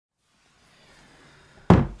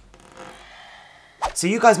So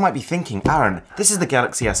you guys might be thinking, Aaron, this is the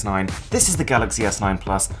Galaxy S9, this is the Galaxy S9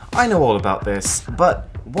 Plus, I know all about this, but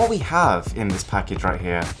what we have in this package right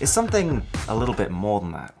here is something a little bit more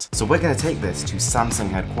than that. So we're going to take this to Samsung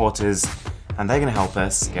headquarters, and they're going to help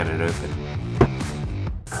us get it open.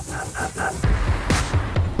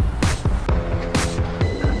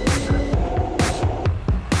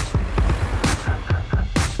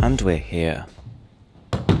 And we're here.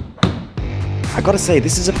 I gotta say,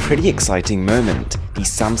 this is a pretty exciting moment. The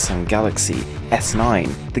Samsung Galaxy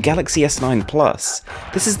S9, the Galaxy S9 Plus.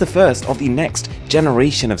 This is the first of the next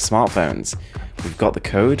generation of smartphones. We've got the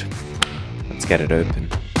code. Let's get it open.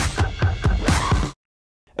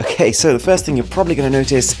 Okay, so the first thing you're probably going to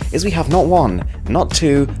notice is we have not one, not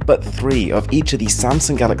two, but three of each of the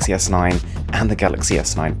Samsung Galaxy S9 and the Galaxy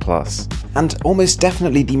S9 Plus. And almost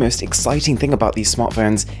definitely the most exciting thing about these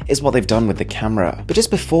smartphones is what they've done with the camera. But just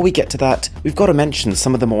before we get to that, we've got to mention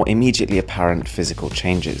some of the more immediately apparent physical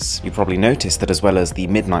changes. You probably noticed that as well as the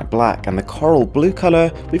midnight black and the coral blue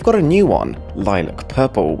color, we've got a new one, lilac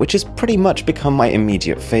purple, which has pretty much become my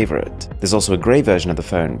immediate favorite. There's also a grey version of the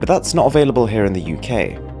phone, but that's not available here in the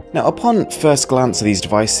UK. Now, upon first glance of these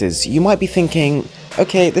devices, you might be thinking,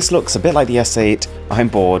 okay, this looks a bit like the S8, I'm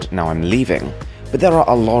bored, now I'm leaving. But there are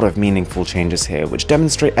a lot of meaningful changes here which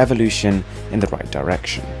demonstrate evolution in the right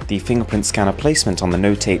direction. The fingerprint scanner placement on the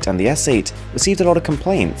Note 8 and the S8 received a lot of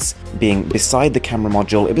complaints. Being beside the camera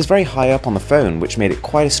module, it was very high up on the phone, which made it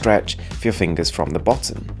quite a stretch for your fingers from the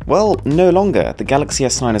bottom. Well, no longer. The Galaxy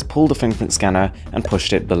S9 has pulled the fingerprint scanner and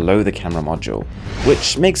pushed it below the camera module,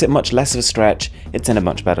 which makes it much less of a stretch. It's in a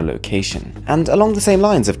much better location. And along the same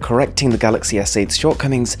lines of correcting the Galaxy S8's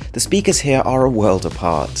shortcomings, the speakers here are a world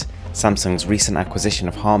apart. Samsung's recent acquisition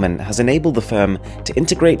of Harman has enabled the firm to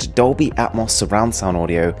integrate Dolby Atmos surround sound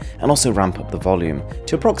audio and also ramp up the volume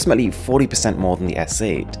to approximately 40% more than the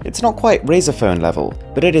S8. It's not quite Razer phone level,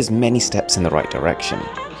 but it is many steps in the right direction.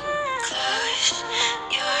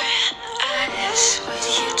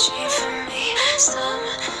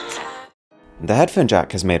 The headphone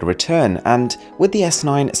jack has made a return, and with the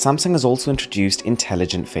S9, Samsung has also introduced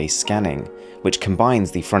intelligent face scanning, which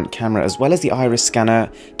combines the front camera as well as the iris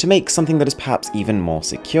scanner to make something that is perhaps even more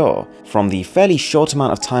secure. From the fairly short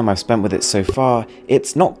amount of time I've spent with it so far,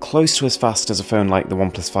 it's not close to as fast as a phone like the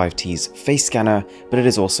OnePlus 5T's face scanner, but it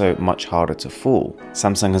is also much harder to fool.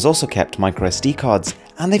 Samsung has also kept microSD cards,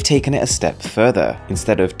 and they've taken it a step further.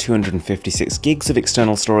 Instead of 256 gigs of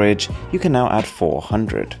external storage, you can now add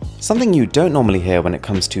 400. Something you don't normally hear when it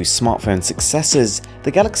comes to smartphone successors,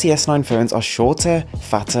 the Galaxy S9 phones are shorter,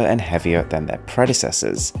 fatter and heavier than their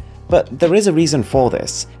predecessors. But there is a reason for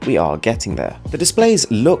this. We are getting there. The displays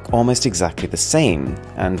look almost exactly the same,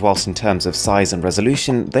 and whilst in terms of size and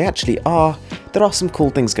resolution they actually are, there are some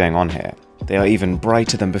cool things going on here. They are even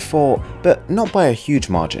brighter than before, but not by a huge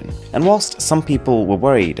margin. And whilst some people were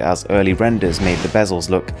worried as early renders made the bezels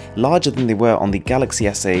look larger than they were on the Galaxy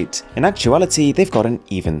S8, in actuality they've gotten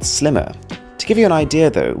even slimmer. To give you an idea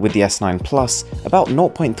though, with the S9 Plus, about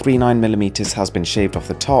 0.39mm has been shaved off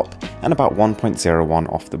the top and about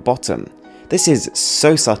 1.01 off the bottom. This is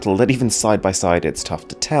so subtle that even side by side it's tough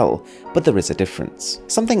to tell, but there is a difference.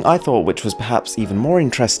 Something I thought which was perhaps even more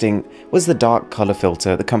interesting was the dark color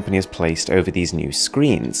filter the company has placed over these new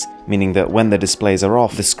screens, meaning that when the displays are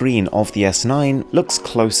off, the screen of the S9 looks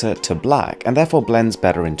closer to black and therefore blends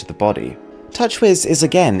better into the body. TouchWiz is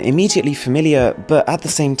again immediately familiar, but at the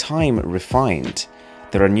same time refined.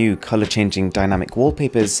 There are new color-changing dynamic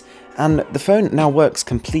wallpapers, and the phone now works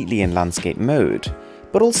completely in landscape mode.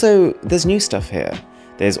 But also, there's new stuff here.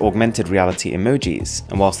 There's augmented reality emojis,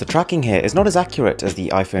 and whilst the tracking here is not as accurate as the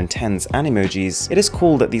iPhone X's and emojis, it is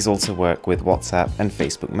cool that these also work with WhatsApp and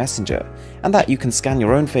Facebook Messenger, and that you can scan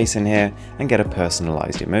your own face in here and get a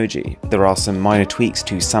personalized emoji. There are some minor tweaks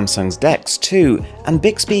to Samsung's DeX too, and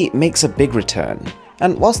Bixby makes a big return.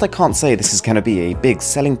 And whilst I can't say this is going to be a big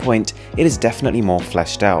selling point, it is definitely more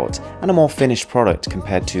fleshed out and a more finished product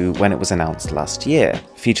compared to when it was announced last year.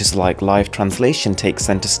 Features like live translation take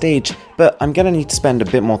center stage, but I'm going to need to spend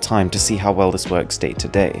a bit more time to see how well this works day to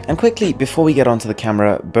day. And quickly, before we get onto the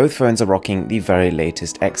camera, both phones are rocking the very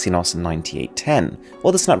latest Exynos 9810,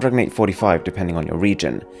 or the Snapdragon 845 depending on your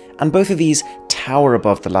region, and both of these tower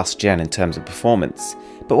above the last gen in terms of performance.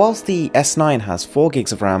 But whilst the S9 has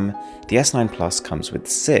 4GB of RAM, the S9 Plus comes with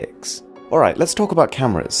 6. Alright, let's talk about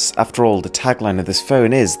cameras. After all, the tagline of this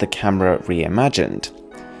phone is the camera reimagined.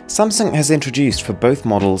 Samsung has introduced for both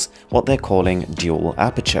models what they're calling dual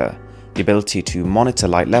aperture, the ability to monitor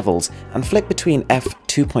light levels and flick between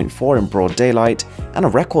f2.4 in broad daylight and a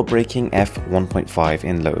record-breaking f1.5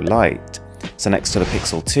 in low light. So next to the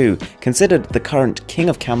Pixel 2, considered the current king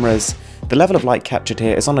of cameras, the level of light captured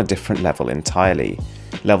here is on a different level entirely.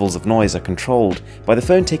 Levels of noise are controlled by the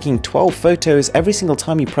phone taking 12 photos every single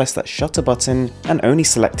time you press that shutter button and only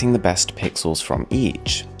selecting the best pixels from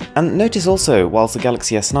each. And notice also, whilst the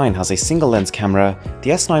Galaxy S9 has a single lens camera,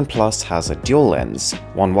 the S9 Plus has a dual lens,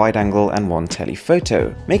 one wide angle and one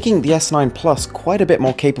telephoto, making the S9 Plus quite a bit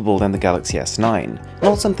more capable than the Galaxy S9,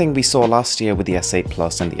 not something we saw last year with the S8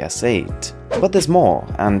 Plus and the S8. But there's more,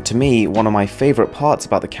 and to me, one of my favourite parts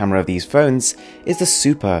about the camera of these phones is the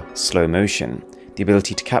super slow motion. The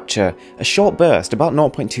ability to capture a short burst, about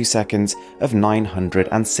 0.2 seconds, of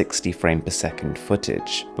 960 frames per second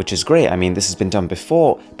footage. Which is great. I mean, this has been done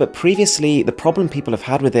before, but previously the problem people have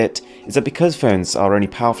had with it is that because phones are only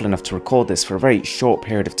powerful enough to record this for a very short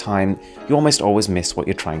period of time, you almost always miss what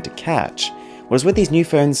you're trying to catch. Whereas with these new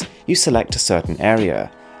phones, you select a certain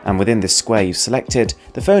area, and within this square you've selected,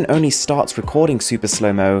 the phone only starts recording super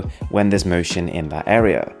slow-mo when there's motion in that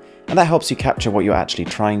area. And that helps you capture what you're actually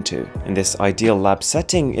trying to. In this ideal lab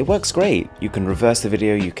setting, it works great. You can reverse the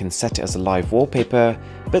video, you can set it as a live wallpaper,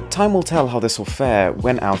 but time will tell how this will fare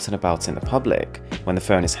when out and about in the public, when the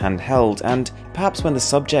phone is handheld, and perhaps when the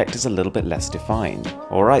subject is a little bit less defined.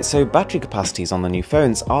 Alright, so battery capacities on the new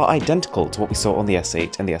phones are identical to what we saw on the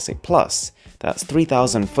S8 and the S8 Plus. That's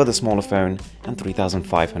 3000 for the smaller phone and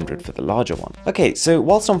 3500 for the larger one. Okay, so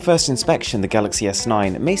whilst on first inspection the Galaxy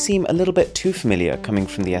S9 may seem a little bit too familiar coming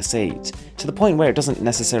from the S8, to the point where it doesn't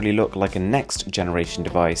necessarily look like a next generation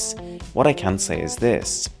device, what I can say is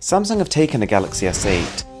this. Samsung have taken the Galaxy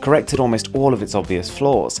S8, corrected almost all of its obvious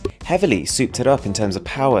flaws, heavily souped it up in terms of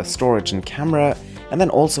power, storage and camera, and then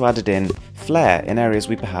also added in flair in areas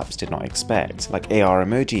we perhaps did not expect, like AR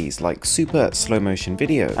emojis, like super slow motion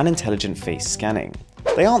video, and intelligent face scanning.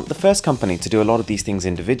 They aren't the first company to do a lot of these things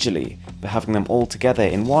individually, but having them all together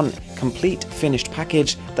in one complete finished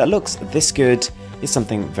package that looks this good is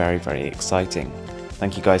something very, very exciting.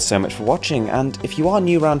 Thank you guys so much for watching, and if you are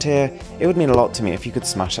new around here, it would mean a lot to me if you could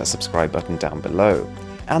smash that subscribe button down below.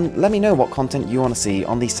 And let me know what content you want to see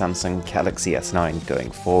on the Samsung Galaxy S9 going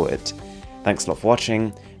forward. Thanks a lot for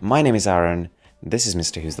watching, my name is Aaron, this is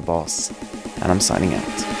Mr. Who's the Boss, and I'm signing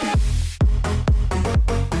out.